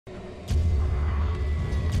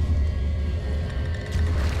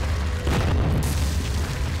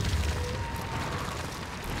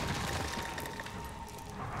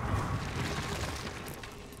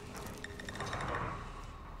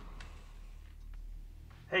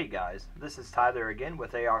Hey guys, this is Tyler again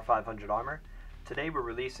with AR500 Armor. Today we're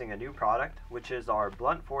releasing a new product, which is our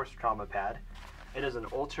blunt force trauma pad. It is an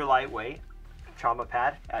ultra lightweight trauma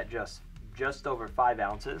pad at just over 5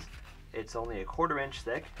 ounces. It's only a 1/4 inch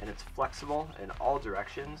thick and it's flexible in all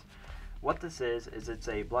directions. What this is it's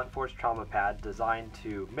a blunt force trauma pad designed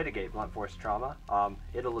to mitigate blunt force trauma.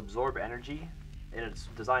 It'll absorb energy and it's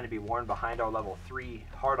designed to be worn behind our level 3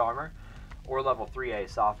 hard armor or level 3A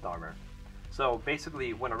soft armor. So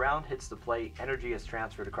basically, when a round hits the plate, energy is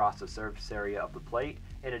transferred across the surface area of the plate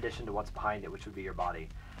in addition to what's behind it, which would be your body.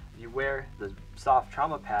 You wear the soft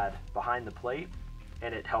trauma pad behind the plate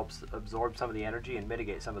and it helps absorb some of the energy and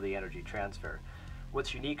mitigate some of the energy transfer.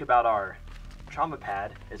 What's unique about our trauma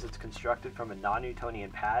pad is it's constructed from a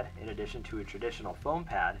non-Newtonian pad in addition to a traditional foam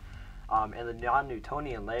pad, and the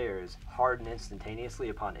non-Newtonian layers harden instantaneously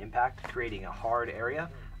upon impact, creating a hard area,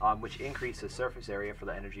 which increases surface area for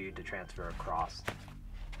the energy to transfer across.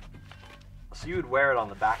 So you would wear it on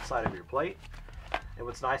the back side of your plate, and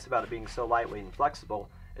what's nice about it being so lightweight and flexible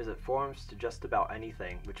is it forms to just about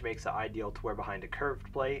anything, which makes it ideal to wear behind a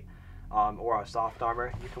curved plate or a soft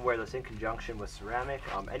armor. You can wear this in conjunction with ceramic,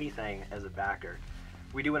 anything as a backer.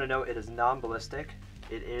 We do want to note it is non-ballistic.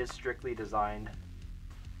 It is strictly designed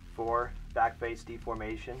for back face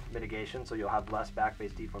deformation mitigation, so you'll have less back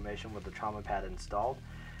face deformation with the trauma pad installed.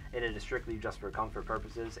 And it is strictly just for comfort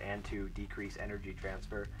purposes and to decrease energy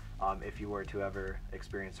transfer if you were to ever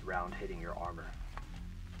experience a round hitting your armor.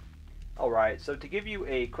 Alright, so to give you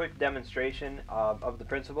a quick demonstration of the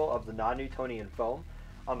principle of the non-Newtonian foam,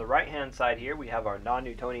 on the right hand side here we have our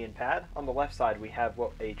non-Newtonian pad. On the left side we have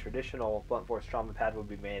what a traditional blunt force trauma pad would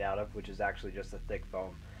be made out of, which is actually just a thick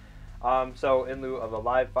foam. So in lieu of a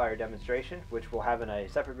live fire demonstration, which we'll have in a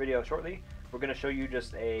separate video shortly, we're going to show you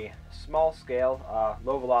just a small scale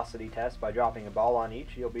low velocity test by dropping a ball on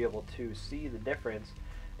each. You'll be able to see the difference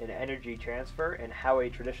in energy transfer and how a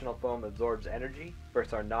traditional foam absorbs energy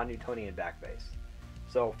versus our non-Newtonian back base.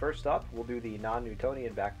 So first up, we'll do the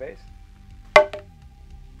non-Newtonian back base.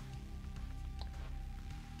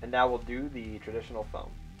 And now we'll do the traditional foam.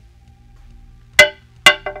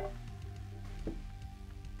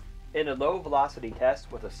 In a low velocity test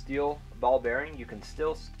with a steel ball bearing, you can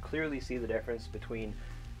still clearly see the difference between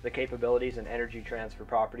the capabilities and energy transfer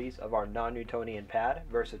properties of our non-Newtonian pad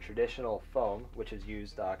versus traditional foam, which is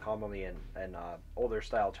used commonly in older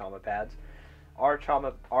style trauma pads.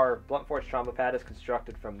 Our blunt force trauma pad is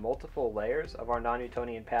constructed from multiple layers of our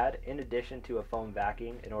non-Newtonian pad in addition to a foam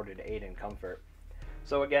backing in order to aid in comfort.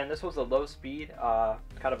 So again, this was a low speed,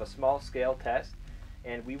 kind of a small scale test,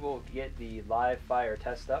 and we will get the live fire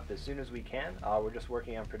test up as soon as we can. We're just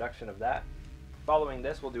working on production of that. Following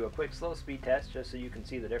this, we'll do a quick slow speed test just so you can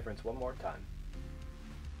see the difference one more time.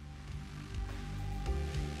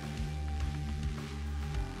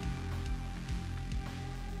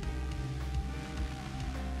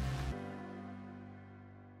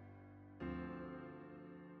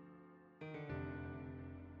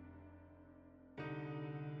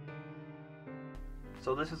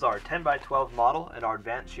 So this is our 10x12 model in our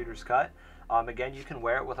advanced shooter's cut. Again, you can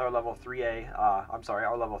wear it with our level 3A,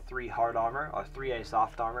 our level 3 hard armor, our 3A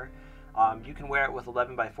soft armor. You can wear it with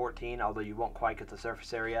 11x14, although you won't quite get the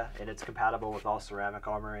surface area, and it's compatible with all ceramic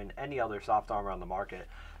armor and any other soft armor on the market.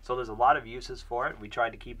 So there's a lot of uses for it. We tried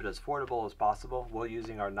to keep it as affordable as possible while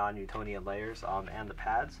using our non-Newtonian layers and the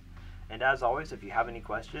pads. And as always, if you have any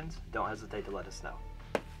questions, don't hesitate to let us know.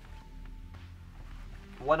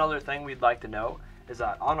 One other thing we'd like to note is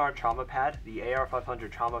that on our trauma pad, the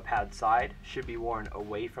AR500 trauma pad side should be worn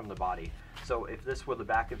away from the body. So if this were the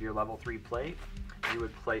back of your level 3 plate, you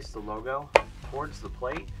would place the logo towards the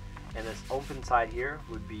plate, and this open side here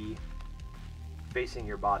would be facing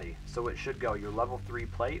your body. So it should go your level 3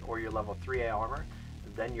 plate or your level 3A armor,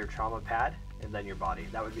 then your trauma pad, and then your body.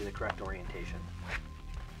 That would be the correct orientation.